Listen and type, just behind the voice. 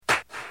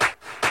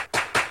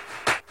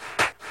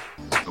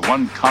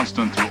one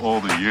constant through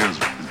all the years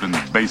has been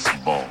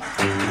baseball.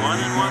 1-1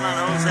 on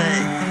Jose.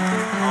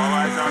 All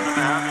eyes on the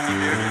mound in the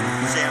bearded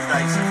Sam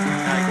Dyson.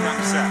 Now he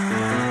comes set.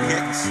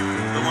 Hicks.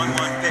 The 1-1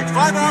 pitch.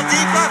 Fly ball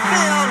deep left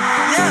field.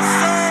 Yes,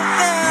 sir.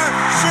 There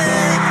she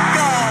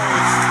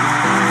goes.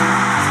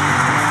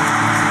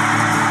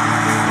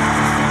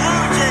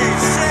 Blue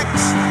Jays 6,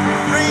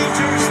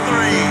 Rangers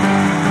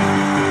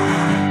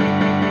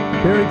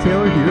 3. Barry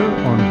Taylor here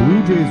on Blue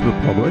Jays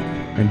Republic,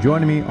 and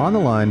joining me on the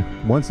line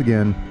once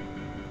again,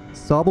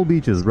 Sauble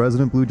Beach's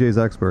resident Blue Jays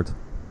expert,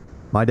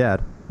 my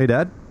dad. Hey,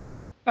 Dad.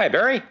 Hi,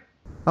 Barry.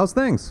 How's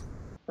things?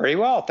 Very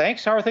well,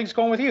 thanks. How are things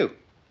going with you?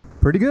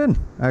 Pretty good,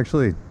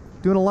 actually.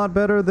 Doing a lot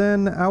better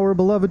than our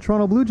beloved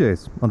Toronto Blue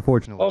Jays,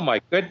 unfortunately. Oh,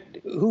 my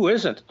good. Who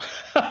isn't?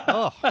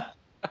 Oh.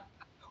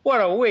 What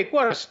a week.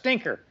 What a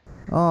stinker.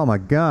 Oh, my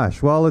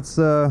gosh. Well, let's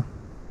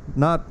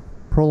not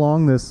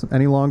prolong this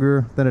any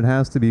longer than it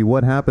has to be.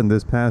 What happened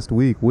this past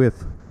week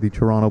with the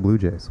Toronto Blue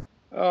Jays?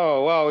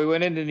 Oh, well, we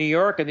went into New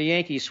York, and the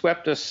Yankees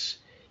swept us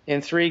in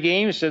 3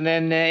 games, and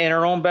then in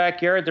our own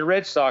backyard, the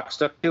Red Sox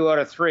took 2 out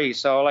of 3.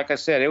 So, like I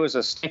said, it was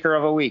a stinker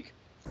of a week.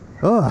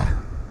 Oh,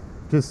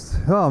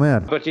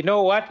 man. But you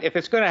know what? If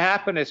it's going to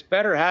happen, it's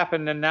better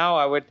happen than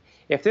now.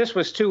 If this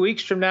was 2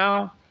 weeks from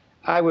now,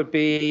 I would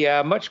be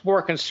much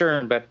more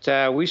concerned.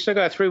 But we still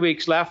got 3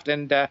 weeks left,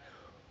 and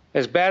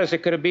as bad as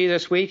it could be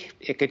this week,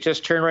 it could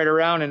just turn right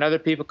around, and other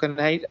people can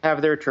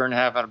have their turn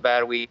having a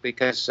bad week,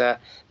 because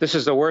this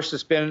is the worst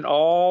it's been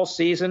all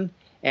season.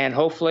 And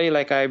hopefully,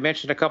 like I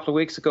mentioned a couple of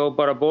weeks ago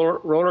about a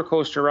roller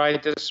coaster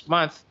ride this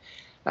month,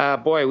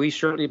 boy, we've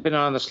certainly been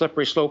on the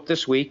slippery slope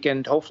this week,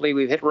 and hopefully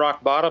we've hit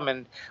rock bottom,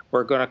 and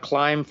we're going to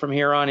climb from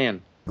here on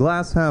in.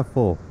 Glass half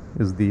full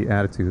is the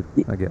attitude,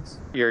 I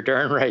guess. You're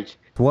darn right.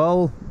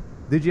 Well,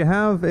 did you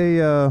have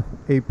a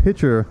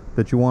pitcher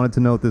that you wanted to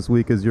note this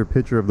week as your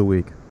pitcher of the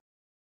week?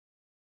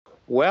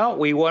 Well,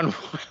 we won.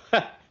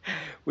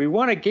 We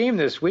won a game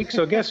this week,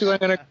 so guess who I'm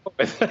going to go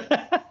with?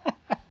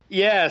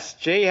 Yes,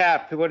 Jay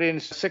Happ put in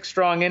 6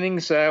 strong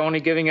innings, only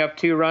giving up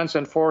 2 runs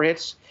on 4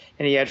 hits,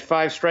 and he had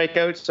 5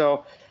 strikeouts.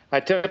 So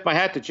I took my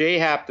hat to Jay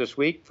Happ this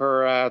week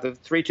for the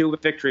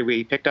 3-2 victory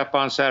we picked up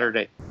on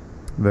Saturday.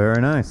 Very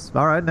nice.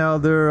 All right, now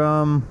there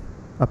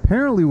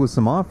apparently was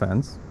some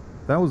offense.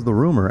 That was the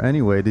rumor.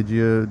 Anyway, did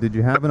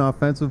you have an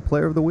offensive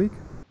player of the week?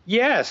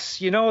 Yes,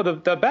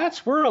 the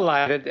bats were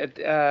alive.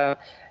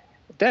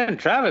 Devin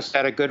Travis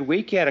had a good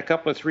week. He had a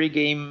couple of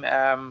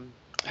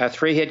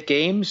 3-hit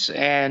games,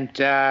 and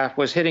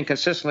was hitting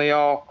consistently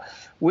all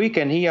week,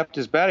 and he upped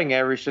his batting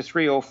average to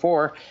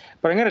 .304.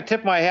 But I'm going to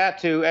tip my hat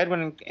to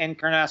Edwin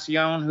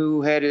Encarnacion,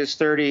 who had his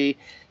 37th,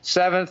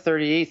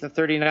 38th, and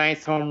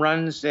 39th home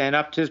runs and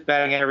upped his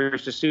batting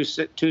average to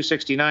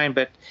 .269.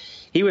 But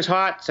he was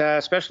hot,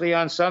 especially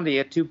on Sunday. He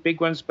had 2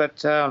 big ones,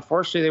 but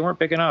unfortunately they weren't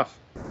big enough.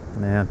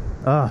 Man,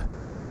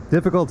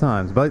 difficult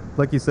times. But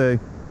like you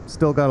say,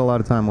 still got a lot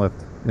of time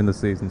left in the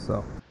season,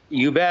 so.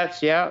 You bet.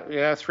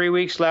 Yeah. 3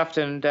 weeks left,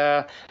 and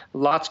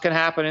lots can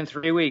happen in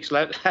 3 weeks.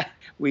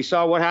 We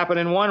saw what happened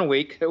in 1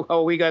 week.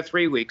 Well, we got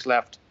 3 weeks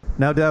left.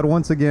 Now, Dad,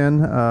 once again,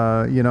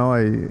 going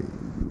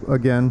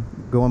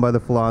by the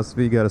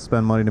philosophy, you got to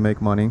spend money to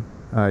make money.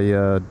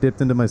 I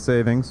dipped into my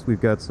savings. We've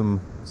got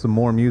some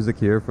more music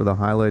here for the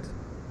highlight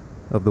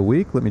of the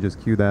week. Let me just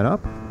cue that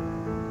up.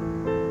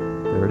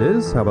 There it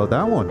is. How about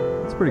that one?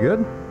 It's pretty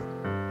good.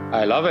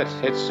 I love it.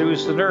 It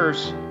soothes the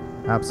nerves.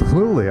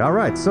 Absolutely. All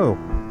right. So,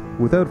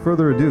 without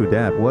further ado,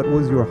 Dad, what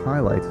was your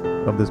highlight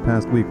of this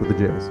past week with the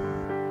Jays?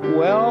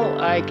 Well,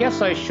 I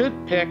guess I should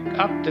pick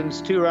Upton's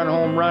 2-run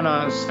home run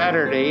on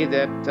Saturday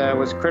that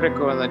was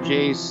critical in the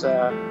Jays'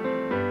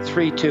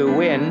 3-2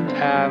 win.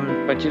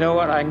 But you know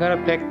what? I'm going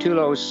to pick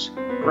Tulo's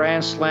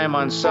grand slam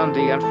on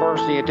Sunday.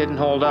 Unfortunately, it didn't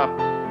hold up.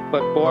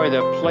 But boy,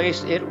 the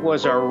place, it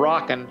was a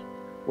rockin'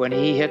 when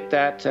he hit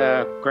that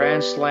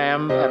grand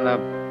slam in the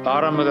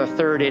bottom of the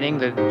 3rd inning.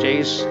 The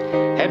Jays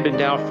had been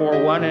down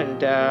 4-1,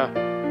 and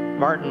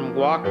Martin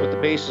walked with the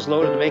bases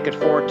loaded to make it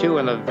 4-2.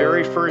 And the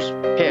very first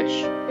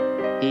pitch,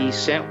 he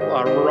sent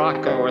a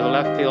rock over the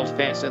left field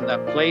fence, and the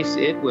place,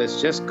 it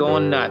was just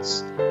going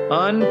nuts.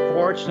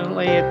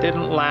 Unfortunately, it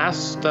didn't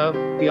last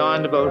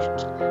beyond about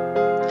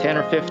 10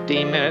 or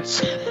 15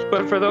 minutes.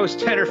 But for those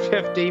 10 or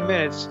 15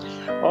 minutes,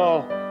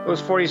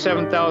 those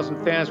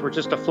 47,000 fans were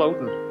just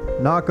a-floating.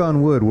 Knock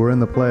on wood, we're in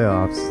the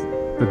playoffs.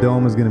 The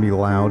Dome is going to be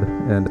loud,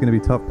 and it's going to be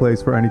a tough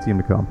place for any team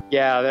to come.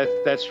 Yeah,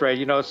 that's right.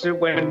 So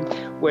when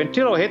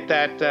Tulo hit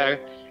that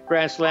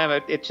grand slam,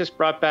 it just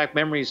brought back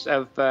memories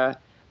of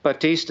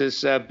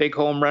Batista's big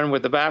home run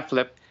with the bat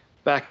flip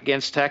back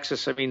against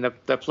Texas. I mean,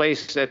 the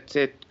place,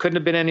 it couldn't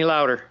have been any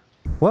louder.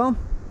 Well,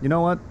 you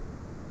know what?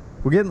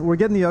 We're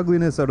getting the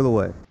ugliness out of the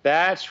way.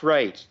 That's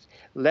right.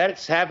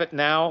 Let's have it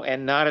now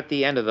and not at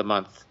the end of the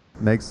month.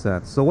 Makes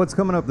sense. So what's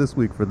coming up this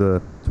week for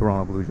the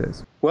Toronto Blue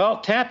Jays?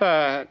 Well,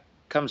 Tampa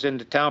comes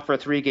into town for a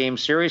 3-game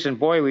series, and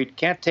boy, we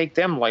can't take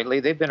them lightly.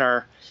 They've been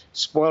our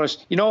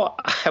spoilers.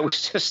 I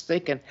was just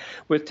thinking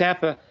with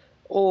Tampa,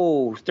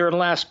 they're in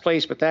last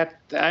place, but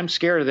I'm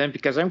scared of them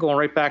because I'm going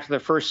right back to the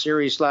first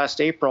series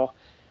last April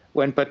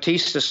when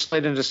Batista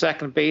slid into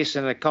second base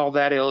and they called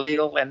that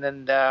illegal, and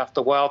then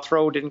the wild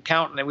throw didn't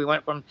count, and then we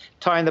went from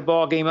tying the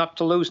ball game up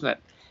to losing it.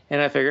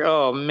 And I figured,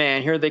 oh,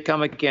 man, here they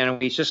come again. And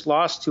we just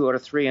lost 2 out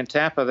of 3 in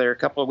Tampa there a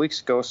couple of weeks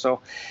ago.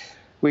 So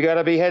we got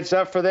to be heads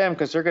up for them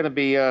because they're going to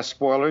be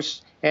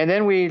spoilers. And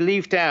then we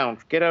leave town,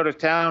 get out of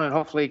town, and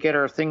hopefully get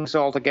our things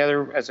all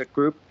together as a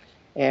group.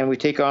 And we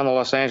take on the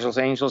Los Angeles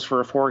Angels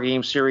for a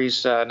 4-game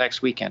series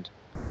next weekend.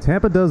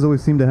 Tampa does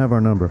always seem to have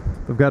our number.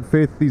 I've got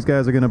faith these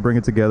guys are going to bring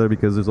it together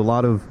because there's a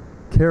lot of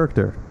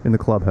character in the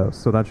clubhouse,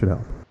 so that should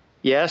help.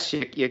 Yes,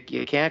 you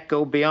can't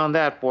go beyond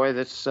that, boy.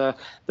 That's they're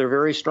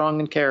very strong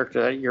in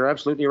character. You're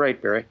absolutely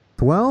right, Barry.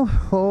 Well,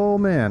 oh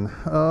man.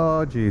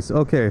 Oh, geez.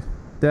 Okay,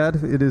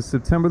 Dad, it is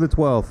September the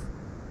 12th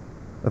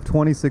of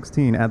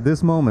 2016. At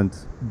this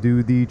moment,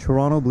 do the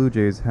Toronto Blue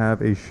Jays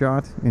have a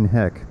shot in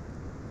heck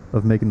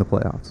of making the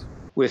playoffs?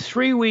 With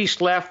 3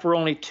 weeks left, we're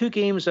only 2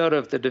 games out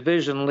of the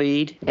division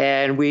lead,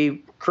 and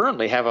we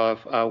currently have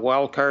a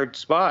wild card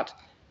spot.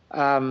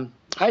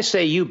 I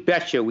say you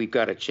betcha we've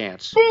got a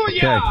chance.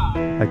 Okay,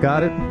 I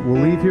got it.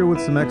 We'll leave here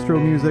with some extra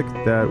music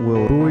that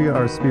will buoy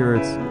our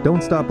spirits.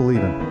 Don't Stop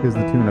Believing is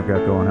the tune I've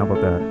got going. How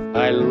about that?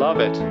 I love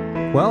it.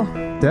 Well,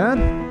 Dad,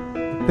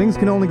 things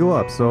can only go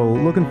up, so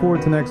looking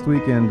forward to next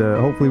week, and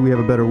hopefully we have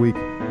a better week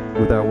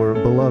with our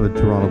beloved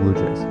Toronto Blue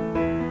Jays.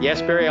 Yes,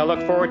 Barry, I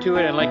look forward to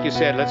it, and like you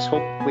said, let's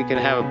hope we can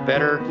have a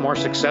better, more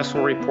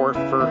successful report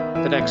for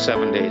the next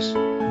 7 days.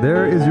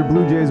 There is your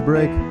Blue Jays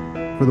break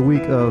for the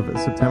week of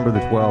September the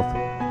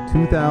 12th,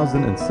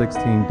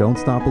 2016. Don't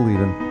Stop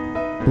Believing.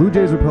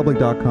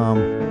 BlueJaysRepublic.com,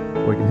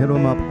 or you can hit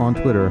them up on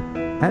Twitter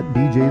at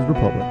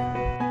BJsRepublic.